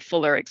a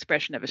fuller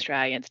expression of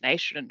Australians'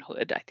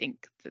 nationhood, I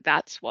think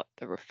that's what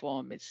the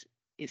reform is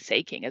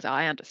seeking, as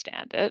I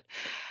understand it.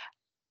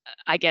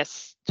 I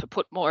guess to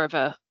put more of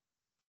a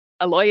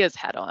lawyer's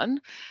hat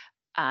on,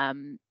 I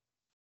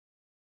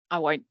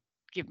won't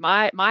give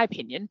my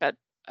opinion, but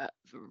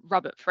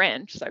Robert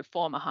French, so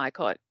former High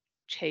Court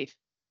Chief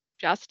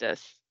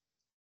Justice,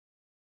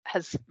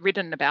 has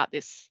written about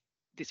this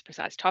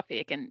precise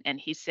topic,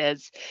 and he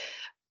says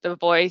the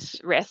Voice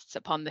rests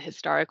upon the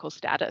historical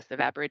status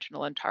of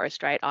Aboriginal and Torres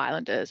Strait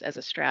Islanders as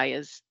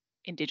Australia's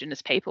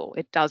Indigenous people.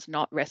 It does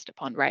not rest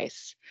upon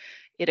race.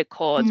 It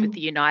accords with the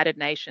United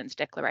Nations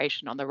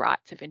Declaration on the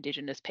Rights of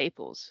Indigenous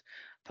Peoples,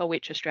 for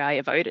which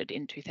Australia voted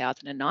in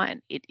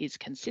 2009. It is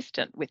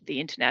consistent with the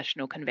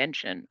International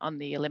Convention on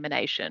the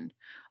Elimination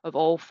of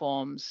All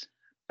Forms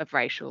of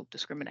Racial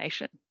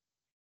Discrimination.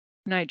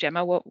 No,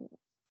 Gemma,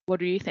 what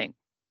do you think?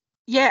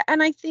 Yeah,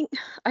 and I think,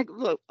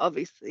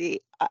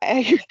 obviously,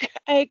 I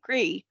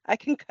agree. I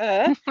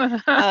concur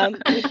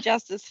with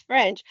Justice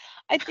French.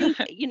 I think,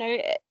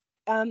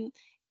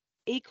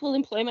 equal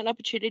employment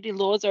opportunity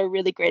laws are a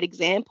really great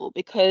example,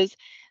 because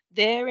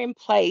they're in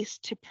place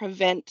to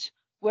prevent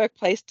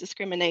workplace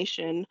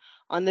discrimination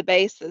on the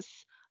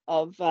basis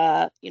of,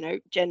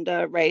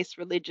 gender, race,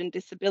 religion,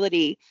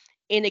 disability,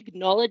 in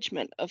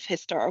acknowledgement of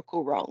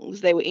historical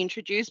wrongs. They were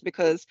introduced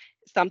because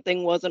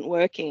something wasn't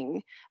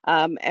working,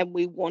 and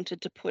we wanted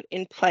to put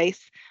in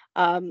place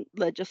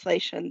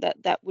legislation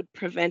that would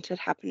prevent it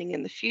happening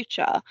in the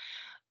future.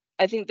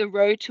 I think the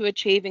road to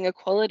achieving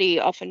equality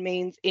often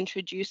means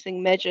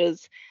introducing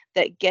measures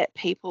that get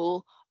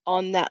people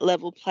on that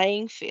level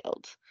playing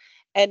field.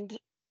 And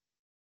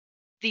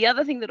the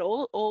other thing that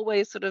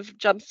always sort of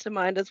jumps to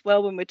mind as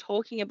well when we're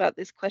talking about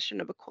this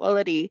question of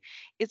equality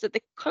is that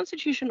the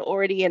Constitution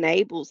already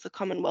enables the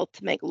Commonwealth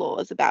to make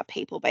laws about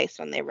people based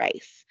on their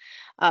race.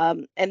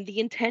 And the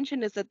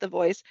intention is that the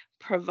Voice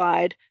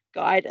provide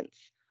guidance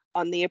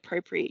on the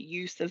appropriate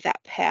use of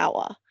that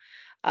power.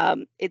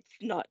 It's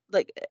not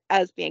like,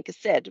 as Bianca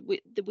said,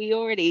 we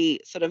already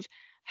sort of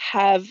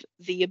have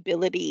the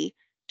ability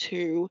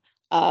to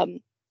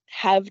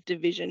have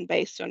division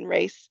based on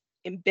race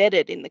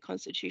embedded in the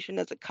Constitution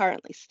as it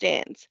currently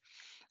stands.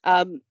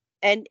 And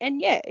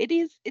yeah,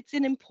 it's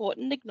an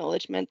important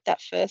acknowledgement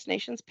that First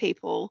Nations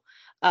people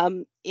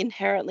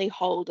inherently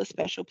hold a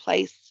special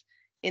place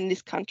in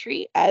this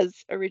country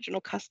as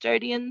original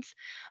custodians.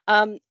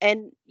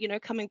 And, you know,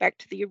 coming back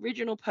to the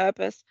original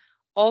purpose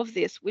of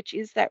this, which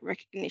is that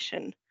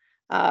recognition,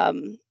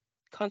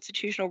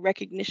 constitutional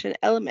recognition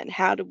element.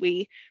 How do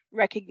we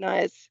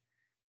recognize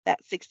that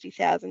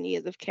 60,000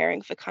 years of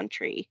caring for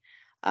country?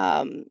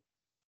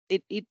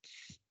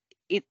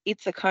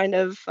 It's a kind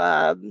of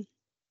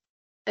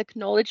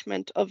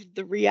acknowledgement of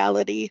the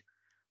reality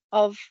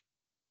of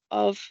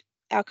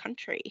our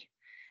country,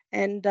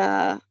 and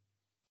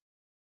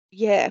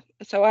yeah,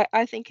 so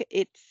I think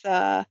it's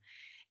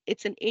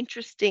an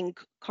interesting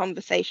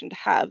conversation to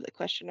have, the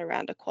question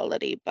around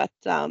equality, but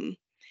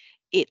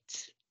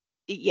it's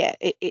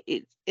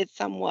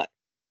somewhat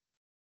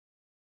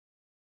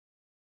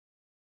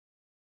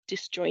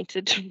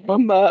disjointed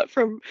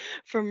from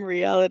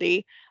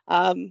reality,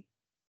 I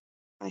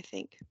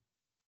think.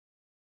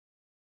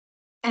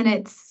 And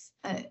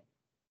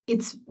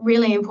it's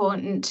really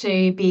important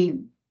to be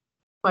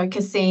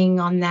focusing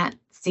on that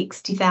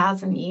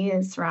 60,000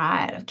 years,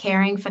 right, of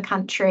caring for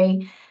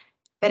country.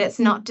 But it's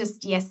not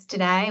just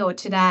yesterday or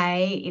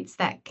today, it's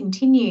that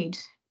continued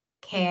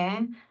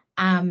care,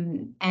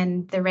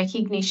 and the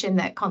recognition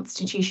that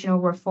constitutional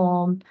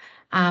reform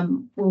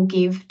will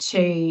give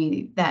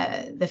to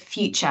the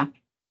future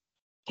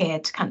care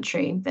to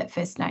country that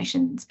First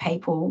Nations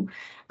people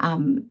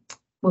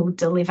will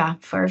deliver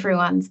for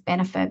everyone's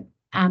benefit.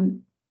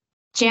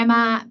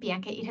 Gemma,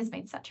 Bianca, it has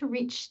been such a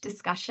rich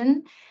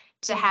discussion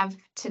to have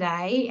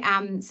today.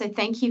 So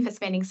thank you for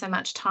spending so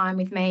much time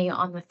with me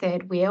on the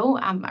third wheel.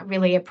 I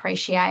really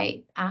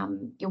appreciate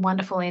your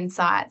wonderful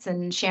insights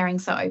and sharing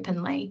so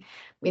openly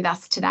with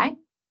us today.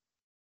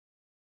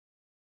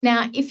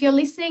 Now, if you're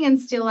listening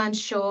and still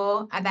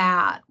unsure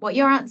about what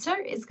your answer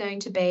is going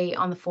to be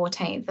on the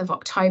 14th of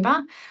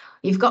October,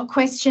 you've got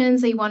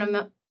questions or you want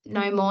to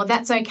know more,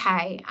 that's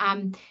okay.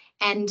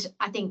 And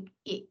I think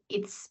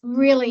it's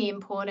really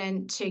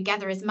important to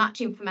gather as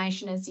much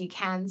information as you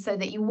can so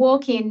that you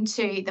walk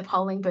into the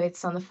polling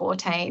booths on the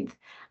 14th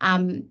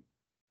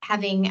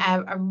having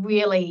a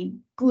really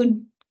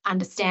good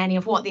understanding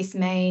of what this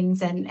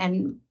means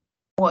and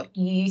what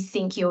you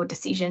think your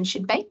decision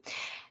should be.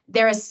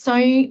 There are so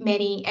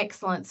many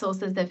excellent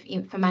sources of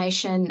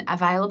information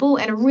available,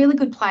 and a really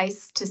good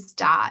place to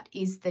start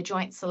is the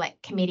Joint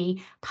Select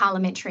Committee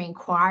Parliamentary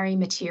Inquiry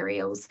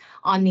materials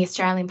on the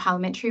Australian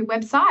Parliamentary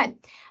website.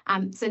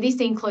 So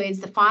this includes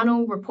the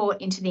final report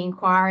into the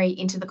inquiry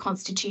into the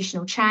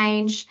constitutional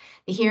change,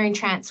 the hearing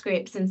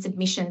transcripts and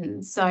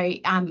submissions. So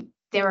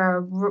there are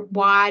a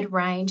wide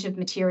range of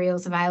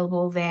materials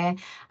available there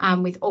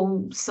with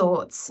all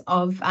sorts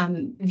of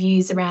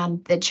views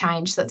around the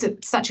change. So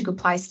it's such a good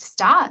place to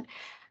start.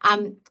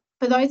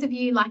 For those of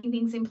you liking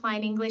things in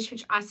plain English,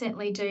 which I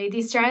certainly do, the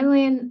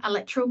Australian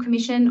Electoral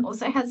Commission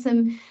also has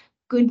some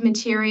good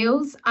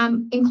materials,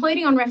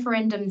 including on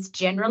referendums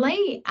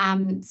generally.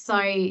 So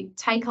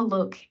take a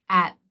look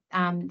at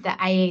the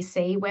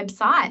AEC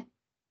website.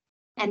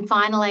 And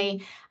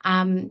finally,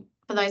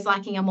 for those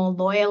liking a more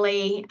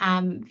lawyerly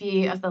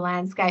view of the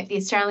landscape, the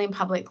Australian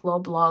Public Law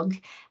blog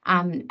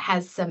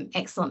has some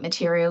excellent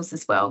materials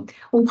as well.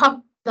 We'll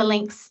pop the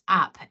links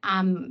up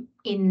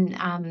in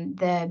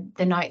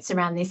the notes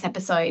around this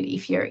episode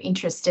if you're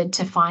interested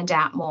to find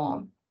out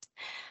more.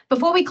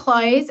 Before we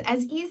close,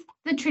 as is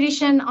the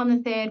tradition on the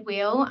third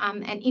wheel,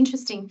 an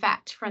interesting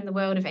fact from the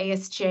world of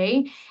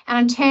ESG, and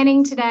I'm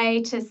turning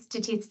today to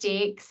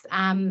statistics.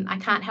 I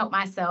can't help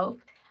myself.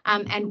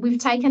 And we've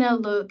taken a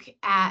look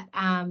at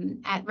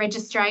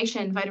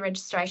registration, voter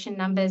registration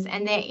numbers,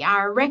 and there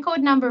are a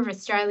record number of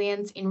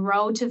Australians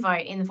enrolled to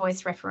vote in the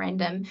Voice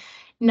referendum,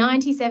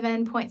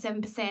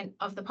 97.7%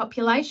 of the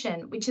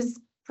population, which is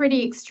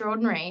pretty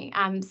extraordinary,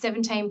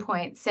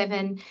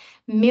 17.7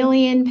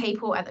 million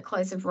people at the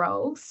close of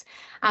rolls.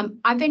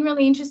 I've been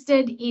really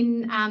interested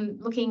in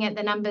looking at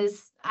the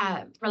numbers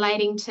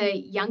relating to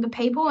younger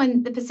people,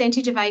 and the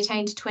percentage of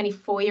 18 to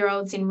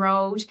 24-year-olds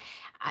enrolled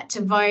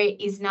to vote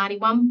is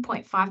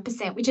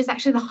 91.5%, which is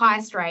actually the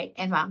highest rate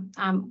ever,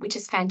 which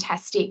is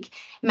fantastic,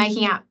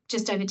 making up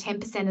just over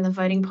 10% of the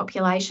voting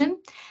population.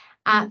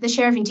 The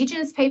share of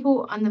Indigenous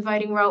people on the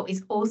voting roll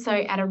is also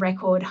at a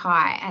record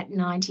high at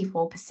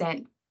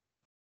 94%.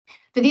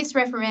 For this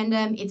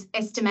referendum, it's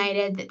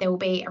estimated that there will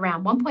be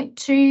around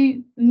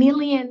 1.2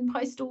 million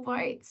postal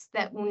votes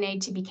that will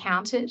need to be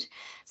counted.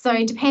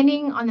 So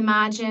depending on the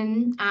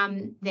margin,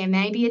 there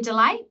may be a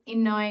delay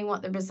in knowing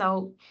what the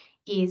result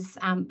is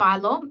by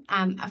law,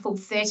 a full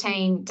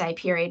 13-day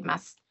period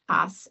must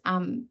pass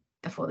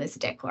before there's a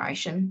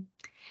declaration.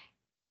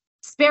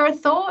 Spare a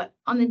thought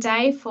on the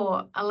day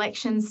for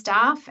election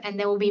staff, and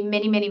there will be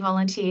many, many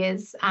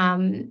volunteers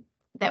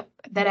that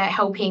are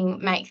helping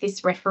make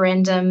this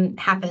referendum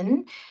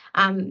happen.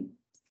 And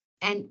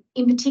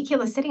in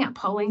particular, setting up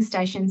polling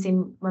stations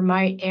in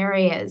remote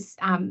areas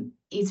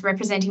is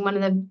representing one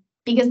of the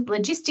biggest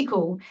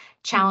logistical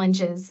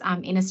challenges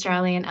in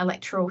Australian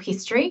electoral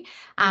history.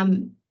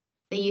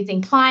 They're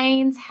using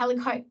planes,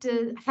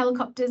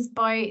 helicopters,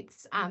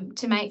 boats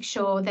to make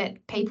sure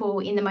that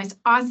people in the most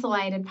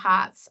isolated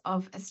parts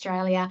of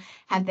Australia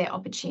have their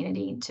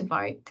opportunity to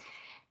vote.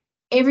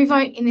 Every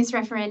vote in this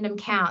referendum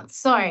counts.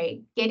 So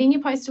get in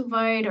your postal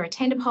vote or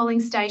attend a polling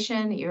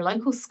station at your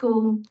local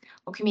school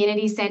or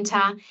community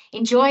centre.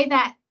 Enjoy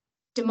that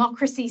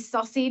democracy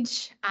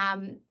sausage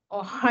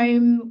or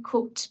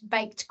home-cooked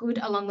baked good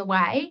along the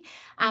way.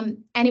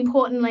 And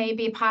importantly,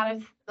 be a part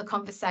of the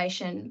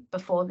conversation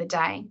before the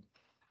day.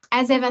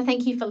 As ever,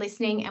 thank you for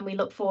listening, and we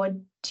look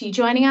forward to you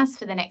joining us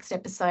for the next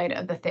episode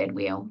of The Third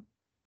Wheel.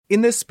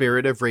 In the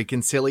spirit of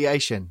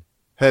reconciliation,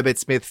 Herbert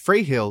Smith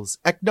Freehills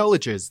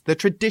acknowledges the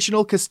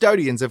traditional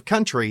custodians of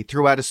country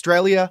throughout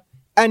Australia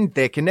and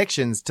their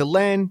connections to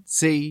land,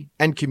 sea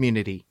and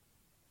community.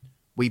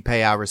 We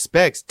pay our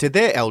respects to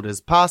their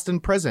elders past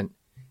and present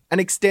and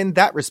extend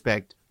that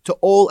respect to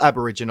all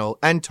Aboriginal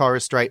and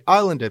Torres Strait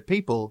Islander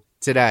people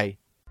today.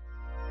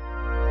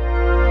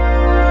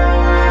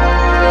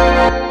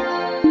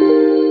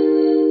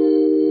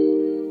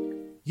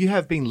 You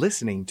have been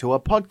listening to a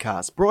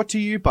podcast brought to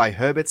you by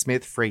Herbert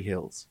Smith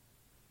Freehills.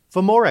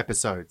 For more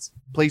episodes,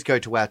 please go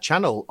to our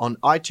channel on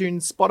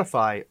iTunes,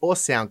 Spotify or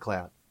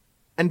SoundCloud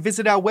and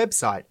visit our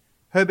website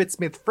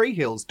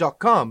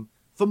herbertsmithfreehills.com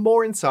for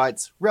more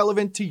insights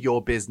relevant to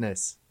your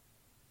business.